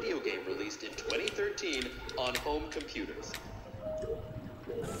was a video game released in 2013 on home computers.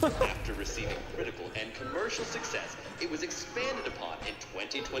 After receiving critical and commercial success, it was expanded upon in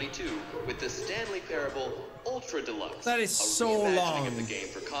 2022 with the Stanley Parable Ultra Deluxe. That is a so reimagining long. of the game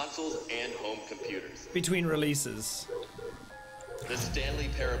for consoles and home computers. Between releases. The Stanley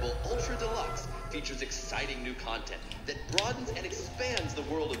Parable Ultra Deluxe features exciting new content that broadens and expands the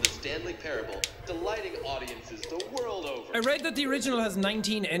world of the Stanley Parable, delighting audiences the world over. I read that the original has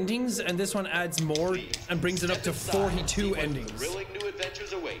 19 endings, and this one adds more and brings it up to 42 endings. Thrilling new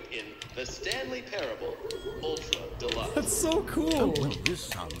adventures await in the Stanley Parable Ultra Deluxe. That's so cool. Oh, well, this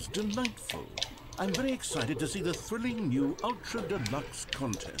sounds delightful. I'm very excited to see the thrilling new Ultra Deluxe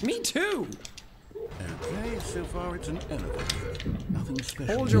content. Me too. Okay, so far it's an elevator. Nothing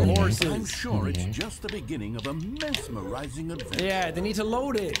special. Hold your horses. I'm sure it's just the beginning of a mesmerizing adventure. Yeah, they need to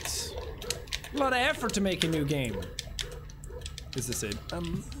load it. A lot of effort to make a new game. Is this it?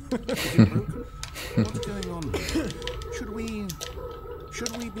 Is it broken? What's going on here?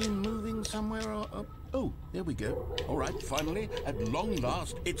 Should we be moving somewhere or... oh, there we go. All right, finally, at long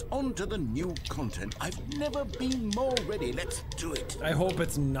last, it's on to the new content. I've never been more ready. Let's do it. I hope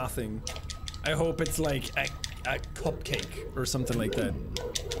it's nothing. I hope it's like a cupcake or something like that.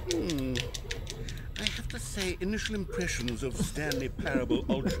 I have to say, initial impressions of Stanley Parable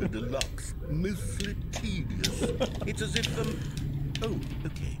Ultra Deluxe, mostly tedious. It's as if, oh,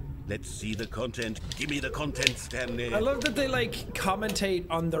 okay. Let's see the content. Give me the content, Stanley. I love that they, like, commentate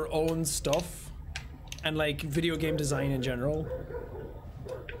on their own stuff and, like, video game design in general.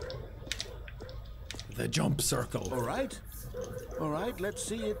 The jump circle. All right, let's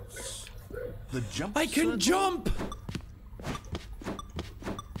see it. The jump I can circle? jump!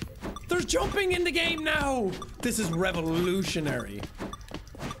 There's jumping in the game now! This is revolutionary.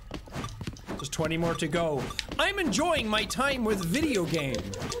 There's 20 more to go. I'm enjoying my time with video game.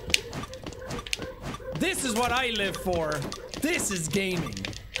 This is what I live for. This is gaming.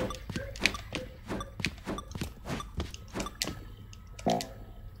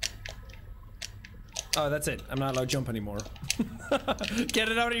 Oh, that's it. I'm not allowed to jump anymore. Get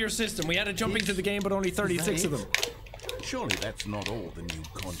it out of your system. We added jumping to the game, but only 36 of them. Surely that's not all the new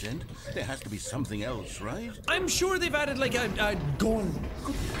content. There has to be something else, right? I'm sure they've added like a gun.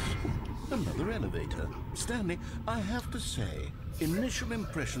 Another elevator. Stanley, I have to say, initial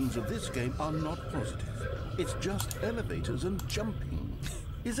impressions of this game are not positive. It's just elevators and jumping.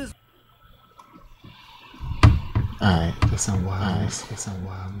 Is this... Alright, that's some wildness. That's some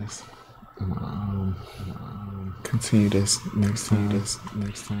wildness. Continue this next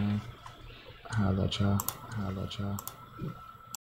time. How about y'all?